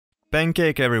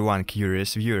Pancake everyone,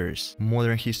 curious viewers!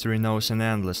 Modern history knows an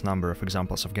endless number of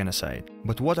examples of genocide.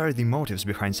 But what are the motives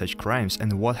behind such crimes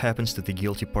and what happens to the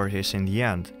guilty parties in the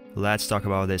end? Let's talk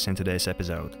about this in today's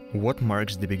episode. What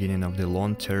marks the beginning of the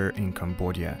long terror in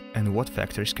Cambodia? And what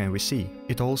factors can we see?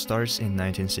 It all starts in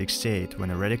 1968,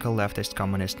 when a radical leftist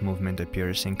communist movement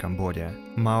appears in Cambodia.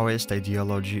 Maoist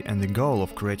ideology and the goal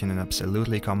of creating an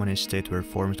absolutely communist state were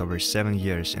formed over 7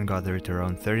 years and gathered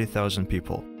around 30,000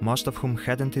 people, most of whom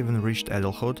hadn't even reached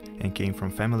adulthood and came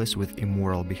from families with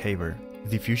immoral behavior.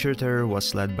 The future terror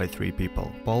was led by 3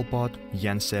 people: Pol Pot,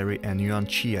 Ieng Sary and Yuan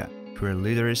Chia, who were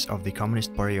leaders of the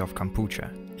Communist Party of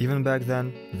Kampuchea. Even back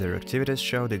then, their activities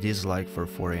showed a dislike for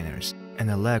foreigners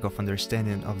and a lack of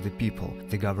understanding of the people.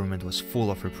 The government was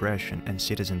full of repression and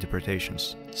citizen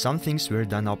deportations. Some things were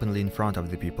done openly in front of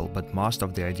the people, but most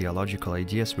of the ideological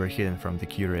ideas were hidden from the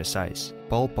curious eyes.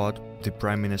 Pol Pot, the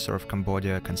Prime Minister of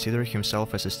Cambodia, considered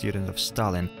himself as a student of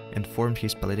Stalin and formed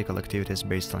his political activities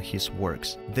based on his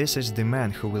works. This is the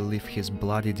man who will leave his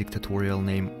bloody dictatorial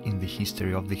name in the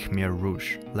history of the Khmer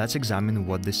Rouge. Let's examine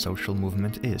what this social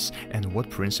movement is and what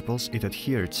principles it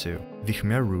adhered to. The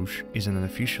Khmer Rouge is an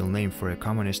unofficial name for a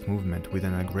communist movement with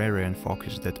an agrarian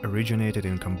focus that originated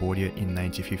in Cambodia in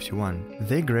 1951.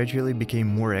 They gradually became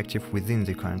more active within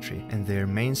the country, and their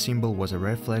main symbol was a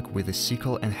red flag with a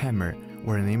sickle and hammer,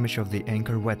 or an image of the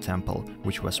Angkor Wat temple,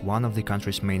 which was one of the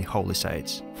country's main holy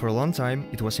sites. For a long time,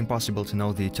 it was impossible to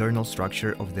know the internal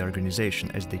structure of the organization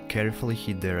as they carefully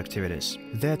hid their activities.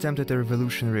 They attempted a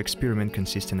revolutionary experiment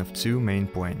consisting of 2 main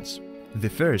points. The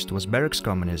first was barracks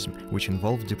communism, which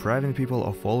involved depriving people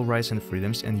of all rights and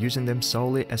freedoms and using them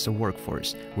solely as a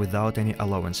workforce, without any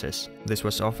allowances. This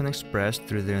was often expressed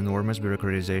through the enormous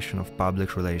bureaucratization of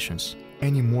public relations.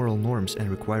 Any moral norms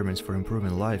and requirements for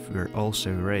improving life were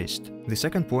also erased. The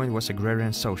second point was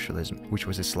agrarian socialism, which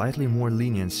was a slightly more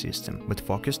lenient system, but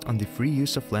focused on the free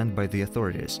use of land by the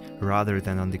authorities, rather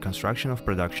than on the construction of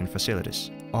production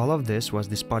facilities. All of this was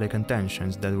despotic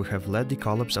intentions that would have led the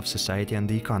collapse of society and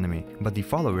the economy, but the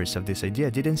followers of this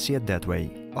idea didn't see it that way.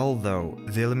 Although,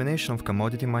 the elimination of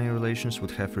commodity-money relations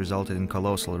would have resulted in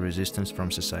colossal resistance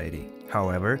from society.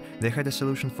 However, they had a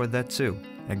solution for that too: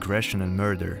 aggression and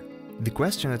murder. The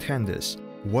question at hand is,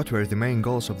 what were the main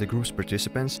goals of the group's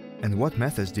participants and what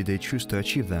methods did they choose to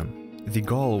achieve them? The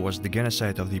goal was the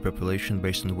genocide of the population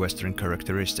based on Western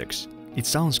characteristics. It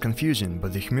sounds confusing,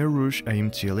 but the Khmer Rouge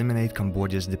aimed to eliminate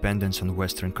Cambodia's dependence on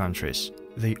Western countries.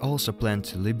 They also planned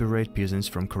to liberate peasants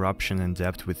from corruption and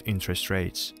debt with interest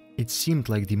rates. It seemed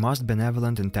like the most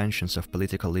benevolent intentions of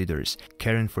political leaders,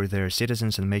 caring for their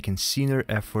citizens and making sincere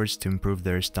efforts to improve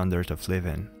their standard of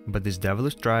living. But this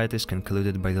devilish triad is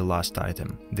concluded by the last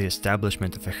item: the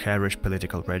establishment of a hellish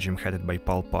political regime headed by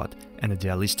Pol Pot, an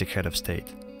idealistic head of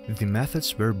state. The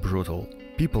methods were brutal.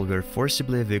 People were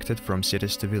forcibly evicted from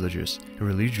cities to villages,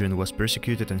 religion was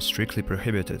persecuted and strictly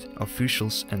prohibited,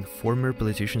 officials and former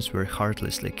politicians were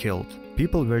heartlessly killed.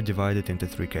 People were divided into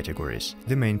 3 categories: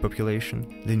 the main population,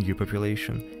 the new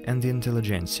population, and the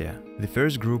intelligentsia. The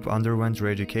first group underwent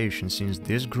re-education, since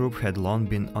this group had long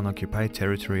been on occupied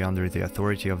territory under the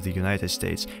authority of the United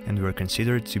States and were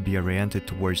considered to be oriented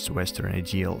towards Western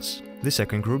ideals. The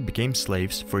second group became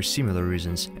slaves for similar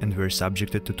reasons and were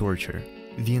subjected to torture.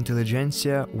 The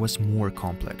intelligentsia was more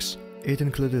complex. It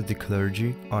included the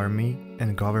clergy, army,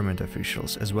 and government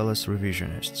officials, as well as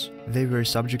revisionists. They were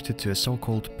subjected to a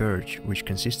so-called purge, which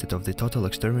consisted of the total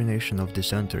extermination of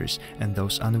dissenters and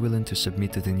those unwilling to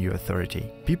submit to the new authority.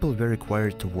 People were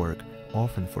required to work,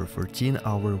 often for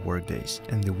 14-hour workdays,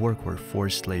 and the work were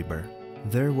forced labor.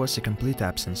 There was a complete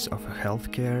absence of a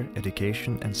healthcare,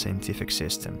 education and scientific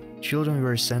system. Children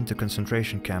were sent to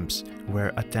concentration camps,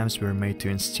 where attempts were made to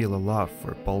instill a love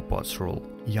for Pol Pot's rule.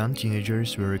 Young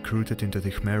teenagers were recruited into the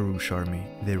Khmer Rouge army.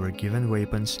 They were given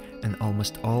weapons, and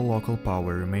almost all local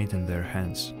power remained in their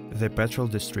hands. They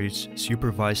patrolled the streets,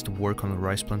 supervised work on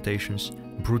rice plantations,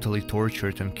 brutally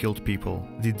tortured and killed people.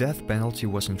 The death penalty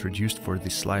was introduced for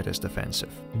the slightest offensive.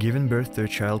 Giving birth to a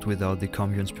child without the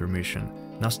commune's permission,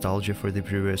 nostalgia for the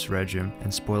previous regime,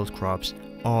 and spoiled crops,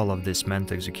 all of this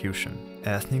meant execution.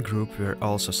 Ethnic groups were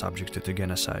also subjected to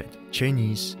genocide.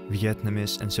 Chinese,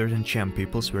 Vietnamese and certain Cham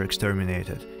peoples were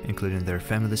exterminated, including their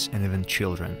families and even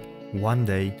children. One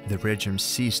day, the regime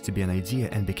ceased to be an idea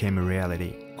and became a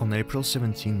reality. On April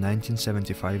 17,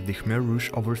 1975, the Khmer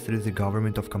Rouge overthrew the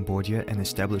government of Cambodia and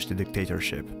established a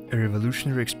dictatorship. A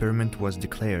revolutionary experiment was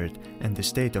declared, and the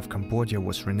state of Cambodia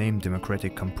was renamed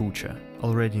Democratic Kampuchea.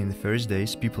 Already in the first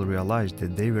days, people realized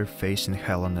that they were facing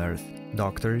hell on earth.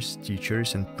 Doctors,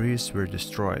 teachers, and priests were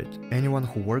destroyed. Anyone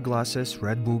who wore glasses,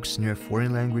 read books, knew a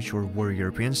foreign language, or wore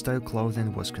European-style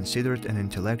clothing was considered an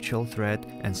intellectual threat,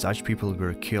 and such people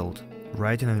were killed.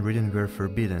 Writing and reading were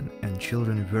forbidden, and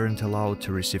children weren't allowed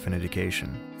to receive an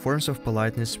education. Forms of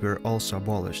politeness were also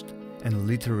abolished, and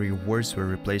literary words were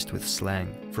replaced with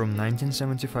slang. From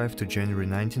 1975 to January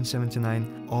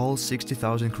 1979, all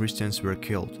 60,000 Christians were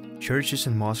killed. Churches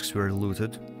and mosques were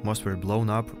looted, most were blown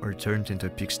up or turned into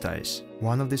pigsties.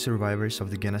 One of the survivors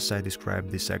of the genocide described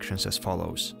these actions as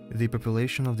follows. The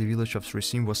population of the village of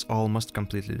Sresim was almost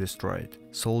completely destroyed.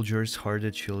 Soldiers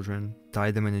herded children,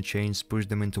 tied them in chains, pushed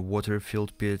them into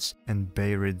water-filled pits, and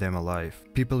buried them alive.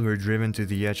 People were driven to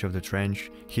the edge of the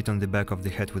trench, hit on the back of the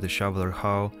head with a shovel or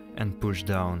hoe, and pushed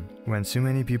down. When too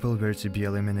many people were to be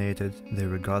eliminated, they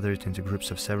were gathered into groups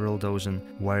of several dozen,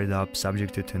 wired up,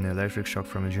 subjected to an electric shock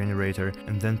from a generator,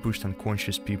 and then pushed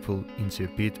unconscious people into a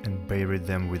pit and buried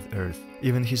them with earth.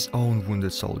 Even his own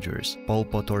wounded soldiers, Pol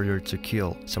Pot ordered to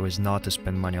kill so as not to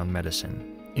spend money on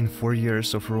medicine. In 4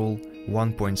 years of rule,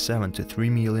 1.7 to 3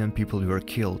 million people were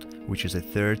killed, which is a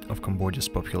third of Cambodia's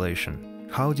population.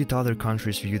 How did other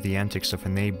countries view the antics of a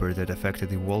neighbor that affected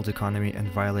the world economy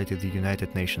and violated the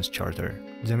United Nations Charter?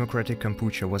 Democratic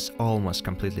Kampuchea was almost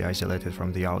completely isolated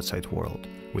from the outside world,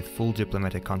 with full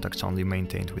diplomatic contacts only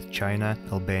maintained with China,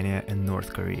 Albania and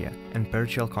North Korea, and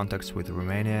partial contacts with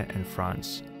Romania and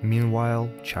France. Meanwhile,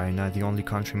 China, the only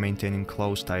country maintaining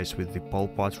close ties with the Pol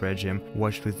Pot regime,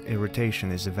 watched with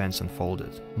irritation as events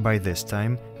unfolded. By this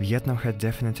time, Vietnam had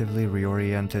definitively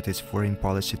reoriented its foreign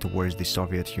policy towards the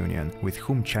Soviet Union, with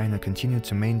whom China continued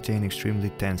to maintain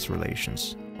extremely tense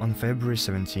relations. On February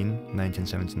 17,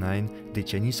 1979, the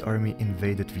Chinese army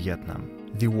invaded Vietnam.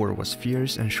 The war was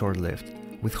fierce and short-lived,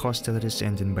 with hostilities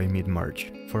ending by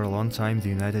mid-March. For a long time, the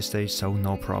United States saw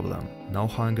no problem. No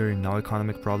hunger, no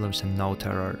economic problems, and no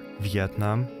terror.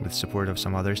 Vietnam, with support of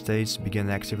some other states,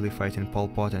 began actively fighting Pol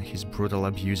Pot and his brutal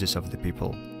abuses of the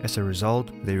people. As a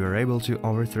result, they were able to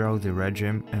overthrow the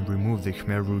regime and remove the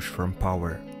Khmer Rouge from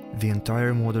power. The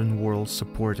entire modern world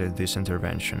supported this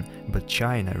intervention, but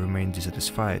China remained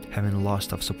dissatisfied, having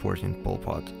lost of support in Pol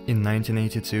Pot. In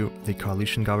 1982, the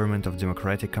coalition government of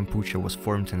Democratic Kampuchea was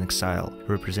formed in exile,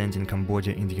 representing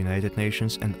Cambodia in the United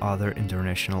Nations and other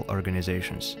international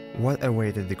organizations. What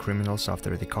awaited the criminals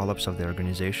after the collapse of the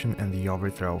organization and the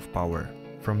overthrow of power?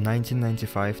 From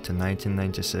 1995 to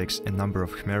 1996, a number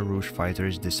of Khmer Rouge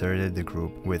fighters deserted the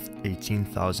group, with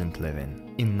 18,000 living.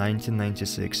 In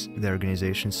 1996, the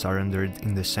organization surrendered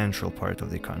in the central part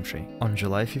of the country. On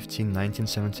July 15,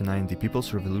 1979, the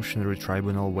People's Revolutionary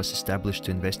Tribunal was established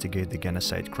to investigate the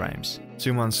genocide crimes.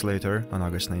 2 months later, on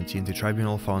August 19, the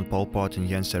tribunal found Pol Pot and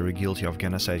Ieng Sary guilty of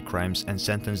genocide crimes and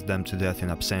sentenced them to death in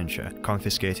absentia,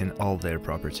 confiscating all their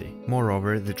property.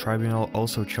 Moreover, the tribunal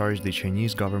also charged the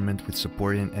Chinese government with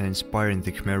supporting and inspiring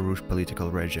the Khmer Rouge political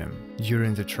regime.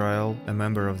 During the trial, a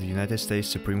member of the United States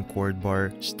Supreme Court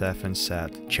bar, Stephen,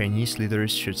 said, "Chinese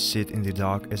leaders should sit in the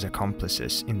dock as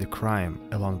accomplices in the crime,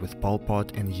 along with Pol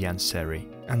Pot and Ieng Sary."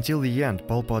 Until the end,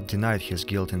 Pol Pot denied his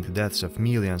guilt in the deaths of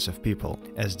millions of people,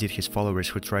 as did his followers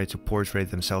who tried to portray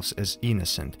themselves as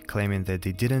innocent, claiming that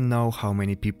they didn't know how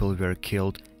many people were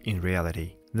killed in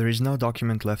reality. There is no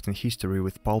document left in history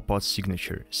with Pol Pot's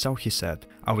signature, so he said,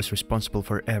 "I was responsible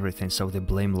for everything, so the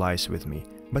blame lies with me.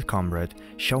 But comrade,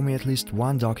 show me at least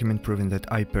one document proving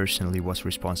that I personally was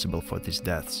responsible for these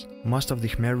deaths." Most of the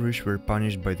Khmer Rouge were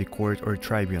punished by the court or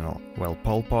tribunal, while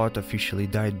Pol Pot officially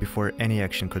died before any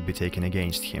action could be taken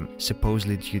against him,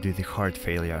 supposedly due to the heart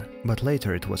failure. But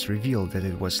later it was revealed that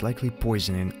it was likely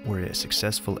poisoning or a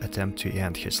successful attempt to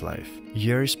end his life.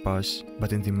 Years pass,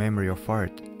 but in the memory of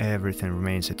art, everything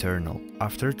remains eternal.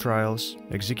 After trials,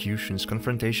 executions,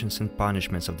 confrontations and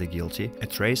punishments of the guilty, a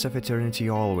trace of eternity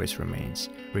always remains,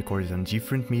 recorded on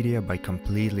different media by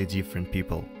completely different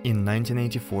people. In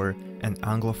 1984, an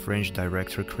Anglo-French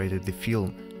director created the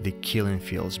film The Killing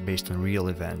Fields based on real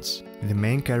events. The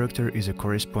main character is a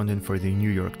correspondent for the New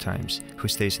York Times, who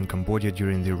stays in Cambodia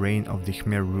during the reign of the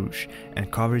Khmer Rouge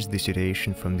and covers the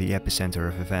situation from the epicenter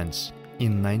of events.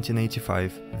 In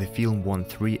 1985, the film won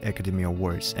 3 Academy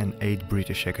Awards and 8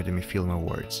 British Academy Film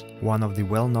Awards. One of the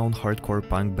well-known hardcore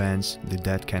punk bands, the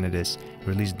Dead Kennedys,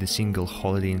 released the single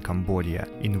Holiday in Cambodia,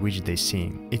 in which they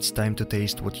sing, "It's time to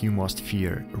taste what you must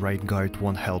fear, right guard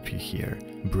won't help you here.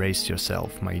 Brace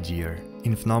yourself, my dear."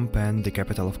 In Phnom Penh, the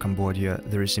capital of Cambodia,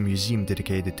 there is a museum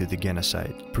dedicated to the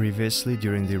genocide. Previously,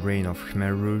 during the reign of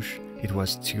Khmer Rouge, it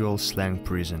was Tuol Sleng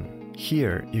prison.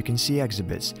 Here, you can see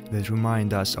exhibits that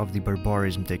remind us of the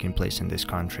barbarism taking place in this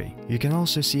country. You can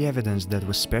also see evidence that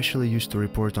was specially used to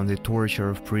report on the torture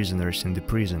of prisoners in the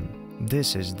prison.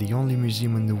 This is the only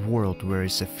museum in the world where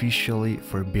it's officially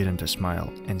forbidden to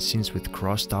smile, and scenes with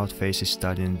crossed-out faces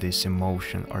studying this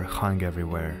emotion are hung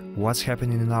everywhere. What's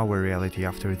happening in our reality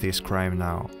after this crime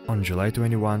now? On July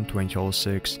 21,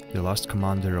 2006, the last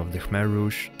commander of the Khmer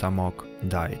Rouge, Tamok,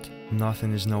 died.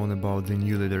 Nothing is known about the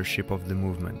new leadership of the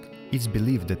movement. It's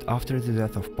believed that after the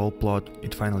death of Pol Pot,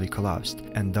 it finally collapsed,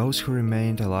 and those who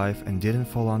remained alive and didn't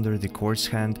fall under the court's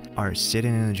hand are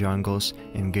sitting in the jungles,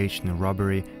 engaged in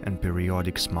robbery and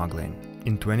periodic smuggling.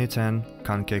 In 2010,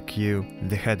 Kan Kek-yew,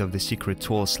 the head of the secret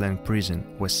Tuol Sleng prison,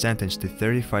 was sentenced to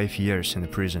 35 years in the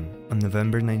prison. On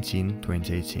November 19,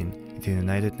 2018, the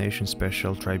United Nations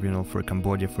Special Tribunal for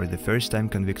Cambodia for the first time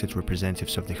convicted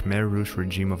representatives of the Khmer Rouge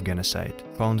regime of genocide.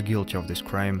 Found guilty of this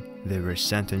crime, they were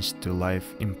sentenced to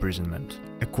life imprisonment.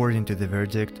 According to the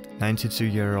verdict,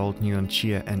 92-year-old Nguyen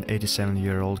Chia and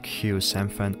 87-year-old Khieu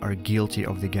Samphan are guilty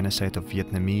of the genocide of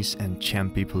Vietnamese and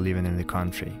Cham people living in the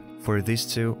country. For these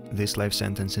two, this life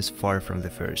sentence is far from the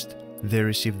first. They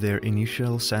received their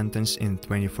initial sentence in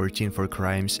 2014 for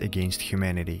crimes against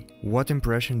humanity. What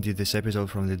impression did this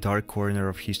episode from the dark corner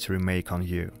of history make on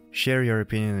you? Share your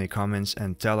opinion in the comments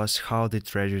and tell us how the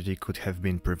tragedy could have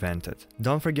been prevented.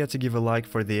 Don't forget to give a like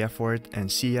for the effort,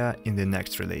 and see ya in the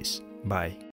next release. Bye.